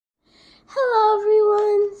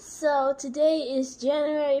So today is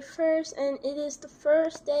January 1st and it is the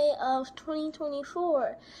first day of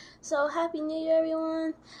 2024. So Happy New Year,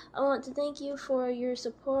 everyone. I want to thank you for your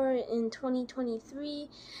support in 2023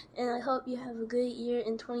 and I hope you have a good year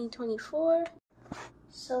in 2024.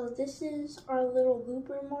 So this is our little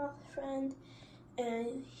looper moth friend,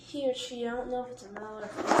 and he or she, I don't know if it's a male or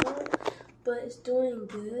female, but it's doing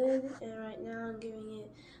good, and right now I'm giving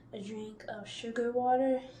it a drink of sugar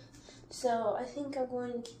water. So I think I'm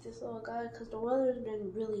going to keep this little guy because the weather's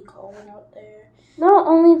been really cold out there. Not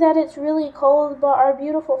only that it's really cold, but our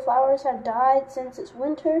beautiful flowers have died since it's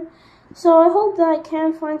winter. So I hope that I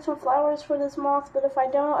can find some flowers for this moth, but if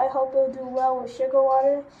I don't, I hope it'll do well with sugar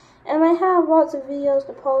water. And I have lots of videos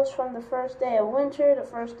to post from the first day of winter, the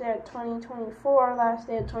first day of 2024, last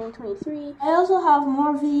day of 2023. I also have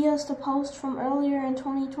more videos to post from earlier in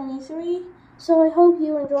 2023. So I hope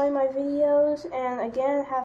you enjoy my videos, and again, have